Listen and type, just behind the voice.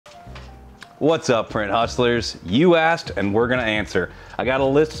What's up, print hustlers? You asked and we're gonna answer. I got a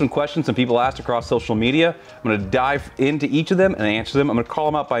list of some questions some people asked across social media. I'm gonna dive into each of them and answer them. I'm gonna call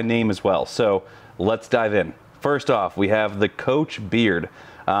them out by name as well. So let's dive in. First off, we have the Coach Beard.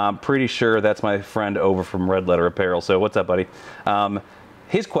 I'm pretty sure that's my friend over from Red Letter Apparel. So what's up, buddy?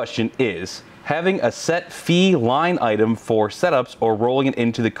 His question is, having a set fee line item for setups or rolling it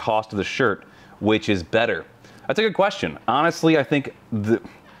into the cost of the shirt, which is better? That's a good question. Honestly, I think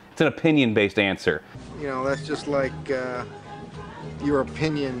it's an opinion-based answer. You know, that's just like your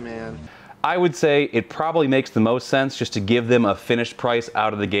opinion, man. I would say it probably makes the most sense just to give them a finished price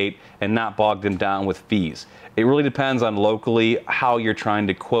out of the gate and not bog them down with fees. It really depends on locally how you're trying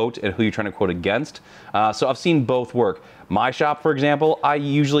to quote and who you're trying to quote against. So I've seen both work. My shop, for example, I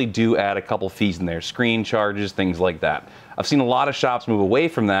usually do add a couple fees in there, screen charges, things like that. I've seen a lot of shops move away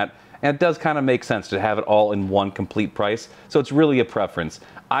from that, and it does kind of make sense to have it all in one complete price. So it's really a preference.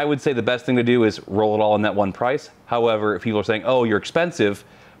 I would say the best thing to do is roll it all in that one price. However, if people are saying, oh, you're expensive,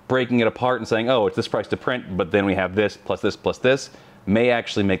 breaking it apart and saying, oh, it's this price to print, but then we have this plus this, may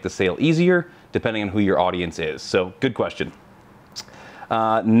actually make the sale easier, depending on who your audience is. So good question.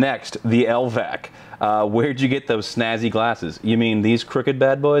 Next, the LVAC. Where'd you get those snazzy glasses? You mean these crooked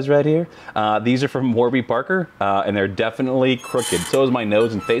bad boys right here? These are from Warby Parker, and they're definitely crooked. So is my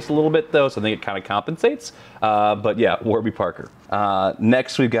nose and face a little bit though, so I think it kind of compensates. But yeah, Warby Parker.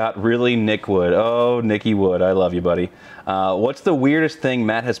 Next we've got really Nick Wood. Oh, Nicky Wood, I love you, buddy. What's the weirdest thing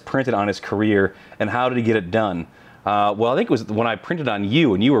Matt has printed on his career, and how did he get it done? Well, I think it was when I printed on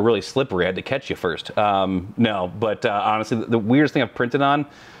you, and you were really slippery. I had to catch you first. No, but honestly, the weirdest thing I've printed on,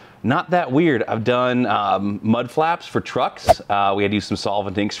 not that weird. I've done mud flaps for trucks. We had to use some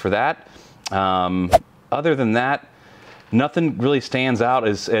solvent inks for that. Other than that, nothing really stands out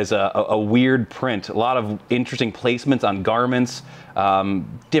as a weird print. A lot of interesting placements on garments,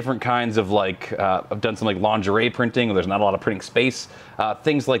 different kinds of I've done some lingerie printing where there's not a lot of printing space,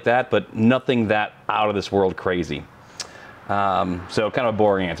 things like that, but nothing that out of this world crazy. So kind of a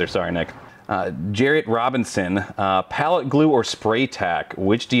boring answer, sorry, Nick. Jarrett Robinson, pallet glue or spray tack,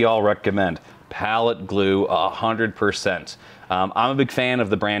 which do y'all recommend? Pallet glue, 100%. I'm a big fan of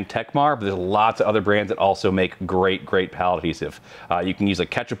the brand Techmar, but there's lots of other brands that also make great pallet adhesive. You can use a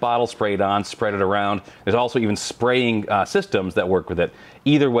ketchup bottle, spray it on, spread it around. There's also even spraying systems that work with it.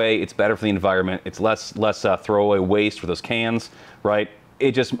 Either way, it's better for the environment. It's less throwaway waste for those cans, right?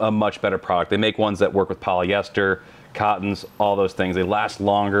 It's just a much better product. They make ones that work with polyester, cottons, all those things. They last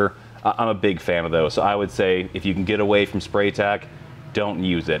longer. I'm a big fan of those. So I would say if you can get away from spray tack, don't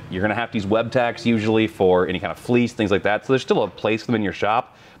use it. You're gonna have to use web tacks usually for any kind of fleece, things like that. So there's still a place for them in your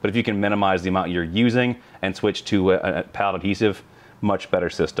shop, but if you can minimize the amount you're using and switch to a pallet adhesive, much better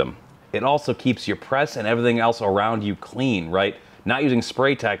system. It also keeps your press and everything else around you clean, right? Not using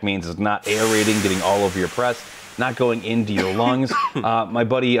spray tack means it's not aerating, getting all over your press, not going into your lungs. My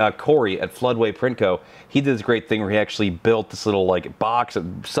buddy Corey at Floodway Print Co., he did this great thing where he actually built this little box that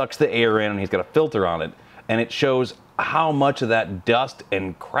sucks the air in, and he's got a filter on it, and it shows how much of that dust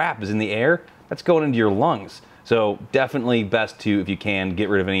and crap is in the air that's going into your lungs. So definitely best to, if you can, get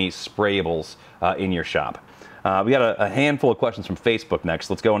rid of any sprayables in your shop. We got a handful of questions from Facebook next.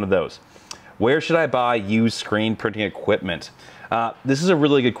 Let's go into those. Where should I buy used screen printing equipment? This is a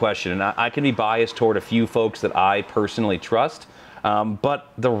really good question, and I can be biased toward a few folks that I personally trust,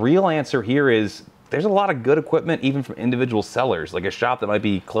 but the real answer here is there's a lot of good equipment even from individual sellers, like a shop that might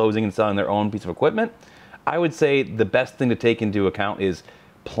be closing and selling their own piece of equipment. I would say the best thing to take into account is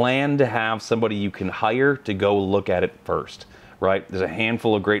plan to have somebody you can hire to go look at it first, right? There's a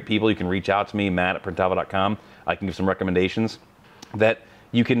handful of great people. You can reach out to me, Matt at printavo.com. I can give some recommendations that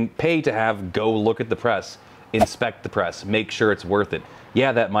you can pay to have go look at the press, inspect the press, make sure it's worth it.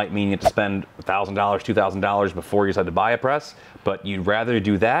 Yeah, that might mean you have to spend $1,000, $2,000 before you decide to buy a press, but you'd rather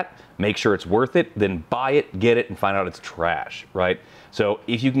do that, make sure it's worth it, than buy it, get it, and find out it's trash, right? So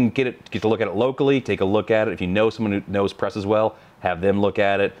if you can get to look at it locally, take a look at it. If you know someone who knows presses well, have them look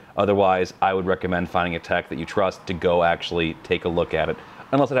at it. Otherwise, I would recommend finding a tech that you trust to go actually take a look at it.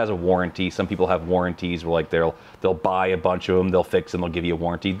 Unless it has a warranty. Some people have warranties where they'll buy a bunch of them, they'll fix them, they'll give you a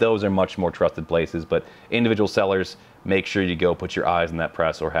warranty. Those are much more trusted places, but individual sellers, make sure you go put your eyes on that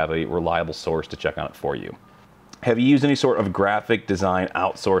press or have a reliable source to check on it for you. Have you used any sort of graphic design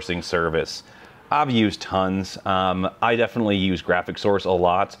outsourcing service? I've used tons. I definitely use Graphic Source a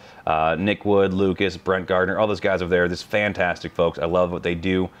lot. Nick Wood, Lucas, Brent Gardner, all those guys over there, just fantastic folks. I love what they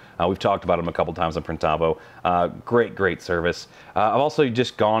do. We've talked about them a couple times on Printavo. Great service. I've also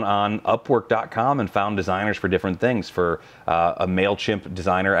just gone on Upwork.com and found designers for different things. For a MailChimp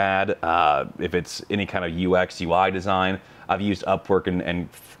designer ad, if it's any kind of UX, UI design, I've used Upwork and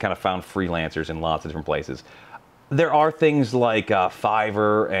kind of found freelancers in lots of different places. There are things like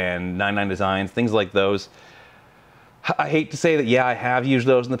Fiverr and 99 Designs, things like those. I hate to say that, yeah, I have used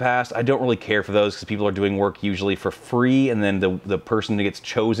those in the past. I don't really care for those because people are doing work usually for free, and then the person who gets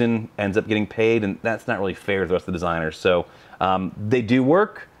chosen ends up getting paid, and that's not really fair to the rest of the designers. So they do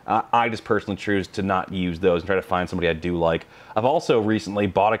work. I just personally choose to not use those and try to find somebody I do like. I've also recently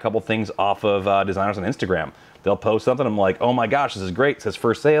bought a couple things off of designers on Instagram. They'll post something, I'm like, oh my gosh, this is great. It says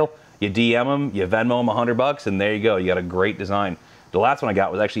for sale. You DM them, you Venmo them $100, and there you go. You got a great design. The last one I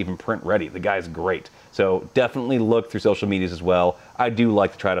got was actually even print ready. The guy's great. So definitely look through social medias as well. I do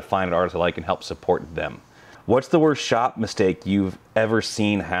like to try to find an artist I like and help support them. What's the worst shop mistake you've ever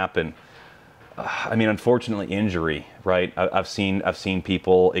seen happen? I mean, unfortunately, injury, right? I've seen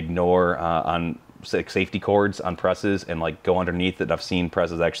people ignore on safety cords on presses and like go underneath it. I've seen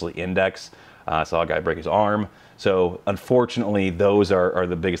presses actually index. I saw a guy break his arm. So unfortunately, those are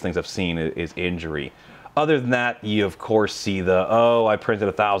the biggest things I've seen is injury. Other than that, you of course see the, oh, I printed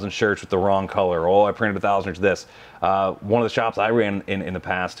 1,000 shirts with the wrong color. Oh, I printed 1,000 shirts this. One of the shops I ran in the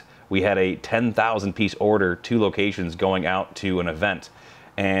past, we had a 10,000 piece order, 2 locations going out to an event.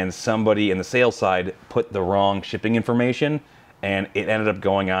 And somebody in the sales side put the wrong shipping information, and it ended up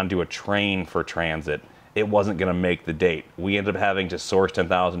going on to a train for transit. It wasn't gonna make the date. We ended up having to source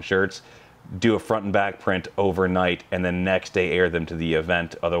 10,000 shirts, do a front and back print overnight, and then next day air them to the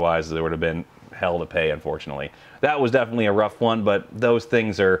event. Otherwise, there would have been hell to pay, unfortunately. That was definitely a rough one, but those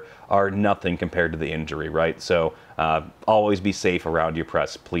things are nothing compared to the injury, right? So always be safe around your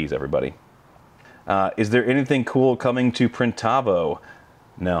press, please, everybody. Is there anything cool coming to Printavo?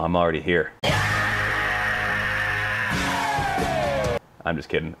 No, I'm already here. I'm just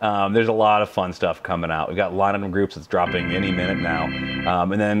kidding. There's a lot of fun stuff coming out. We've got line item groups that's dropping any minute now.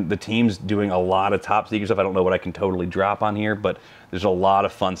 And then the team's doing a lot of top secret stuff. I don't know what I can totally drop on here, but there's a lot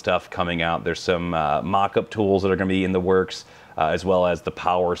of fun stuff coming out. There's some mock-up tools that are gonna be in the works, as well as the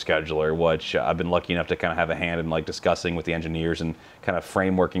power scheduler, which I've been lucky enough to kind of have a hand in like discussing with the engineers and kind of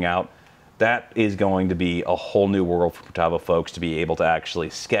frameworking out. That is going to be a whole new world for Printavo folks to be able to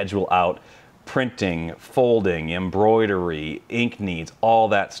actually schedule out printing, folding, embroidery, ink needs, all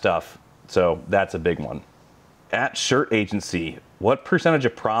that stuff. So that's a big one. At Shirt Agency, what percentage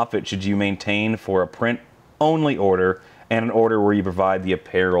of profit should you maintain for a print-only order and an order where you provide the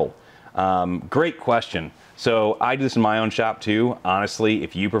apparel? Great question. So I do this in my own shop too. Honestly,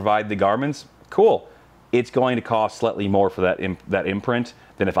 if you provide the garments, cool. It's going to cost slightly more for that imprint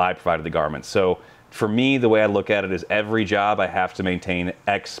than if I provided the garments. So for me, the way I look at it is every job I have to maintain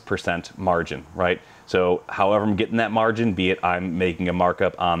X% margin, right? So however I'm getting that margin, be it I'm making a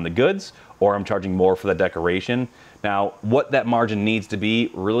markup on the goods or I'm charging more for the decoration. Now, what that margin needs to be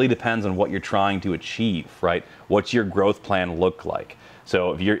really depends on what you're trying to achieve, right? What's your growth plan look like?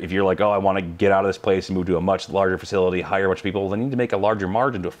 So if you're like, oh, I want to get out of this place and move to a much larger facility, hire a bunch of people, then you need to make a larger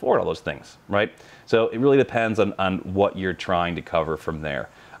margin to afford all those things, right? So it really depends on what you're trying to cover from there.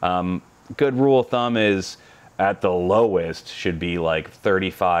 Good rule of thumb is at the lowest should be like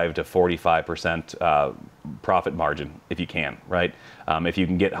 35 to 45% profit margin if you can, right? If you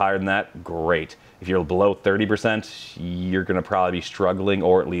can get higher than that, great. If you're below 30%, you're gonna probably be struggling,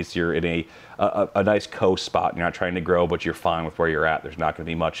 or at least you're in a nice coast spot. You're not trying to grow, but you're fine with where you're at. There's not gonna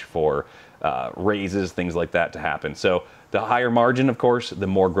be much for raises, things like that to happen. So the higher margin, of course, the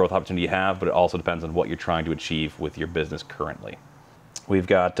more growth opportunity you have, but it also depends on what you're trying to achieve with your business currently. We've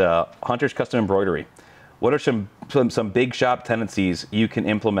got Hunter's Custom Embroidery. What are some big shop tendencies you can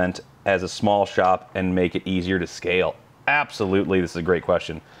implement as a small shop and make it easier to scale? Absolutely, this is a great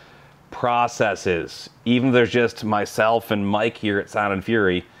question. Processes. Even if there's just myself and Mike here at Sound and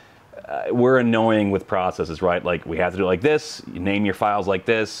Fury, we're annoying with processes, right? Like we have to do it like this, you name your files like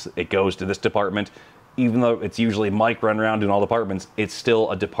this, it goes to this department. Even though it's usually Mike running around doing all departments, it's still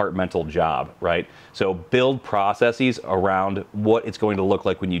a departmental job, right? So build processes around what it's going to look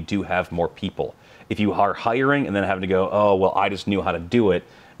like when you do have more people. If you are hiring and then having to go, oh, well, I just knew how to do it.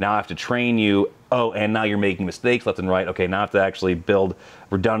 Now I have to train you. Oh, and now you're making mistakes left and right. Okay, now I have to actually build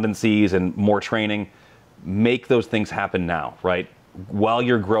redundancies and more training. Make those things happen now, right? While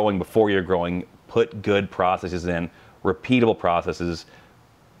you're growing, before you're growing, put good processes in, repeatable processes,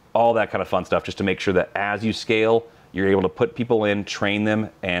 all that kind of fun stuff, just to make sure that as you scale, you're able to put people in, train them,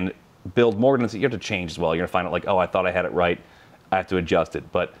 and build more. You have to change as well. You're gonna find out like, oh, I thought I had it right, I have to adjust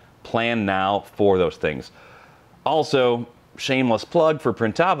it. But plan now for those things. Also, shameless plug for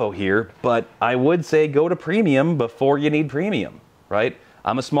Printavo here, but I would say go to premium before you need premium, right?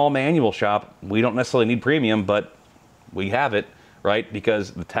 I'm a small manual shop. We don't necessarily need premium, but we have it, right?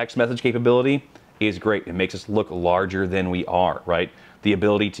 Because the text message capability is great. It makes us look larger than we are, right? The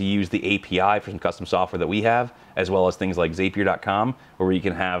ability to use the API for some custom software that we have, as well as things like Zapier.com, where you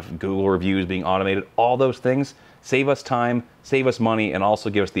can have Google reviews being automated. All those things save us time, save us money, and also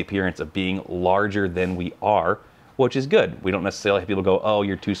give us the appearance of being larger than we are, which is good. We don't necessarily have people go, oh,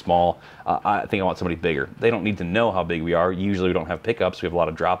 you're too small. I think I want somebody bigger. They don't need to know how big we are. Usually we don't have pickups. We have a lot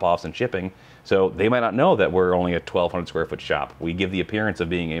of drop-offs and shipping. So they might not know that we're only a 1,200 square foot shop. We give the appearance of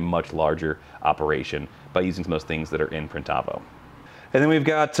being a much larger operation by using some of those things that are in Printavo. And then we've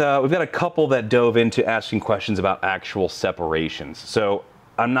got a couple that dove into asking questions about actual separations. So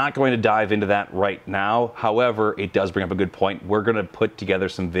I'm not going to dive into that right now. However, it does bring up a good point. We're going to put together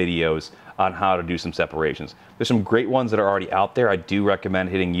some videos on how to do some separations. There's some great ones that are already out there. I do recommend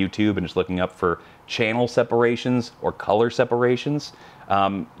hitting YouTube and just looking up for channel separations or color separations.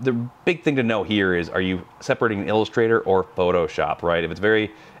 The big thing to know here is, are you separating in Illustrator or Photoshop, right? If it's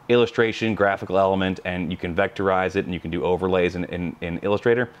very illustration, graphical element, and you can vectorize it and you can do overlays in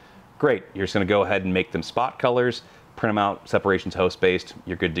Illustrator, great. You're just going to go ahead and make them spot colors, print them out, separations host-based,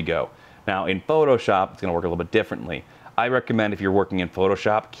 you're good to go. Now in Photoshop, it's going to work a little bit differently. I recommend if you're working in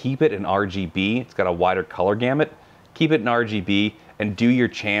Photoshop, keep it in RGB. It's got a wider color gamut. Keep it in RGB and do your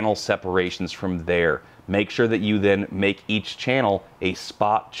channel separations from there. Make sure that you then make each channel a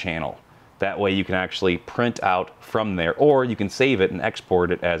spot channel. That way you can actually print out from there, or you can save it and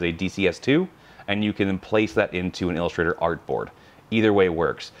export it as a DCS2, and you can then place that into an Illustrator artboard. Either way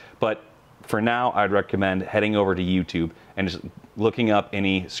works. But for now, I'd recommend heading over to YouTube and just looking up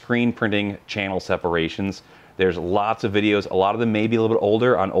any screen printing channel separations. There's lots of videos. A lot of them may be a little bit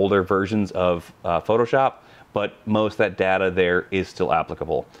older on older versions of Photoshop, but most of that data there is still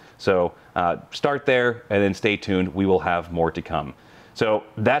applicable. So start there and then stay tuned. We will have more to come. So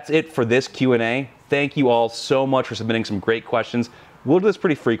that's it for this Q&A. Thank you all so much for submitting some great questions. We'll do this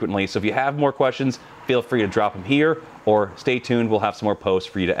pretty frequently, so if you have more questions, feel free to drop them here, or stay tuned. We'll have some more posts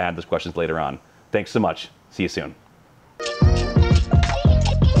for you to add those questions later on. Thanks so much. See you soon.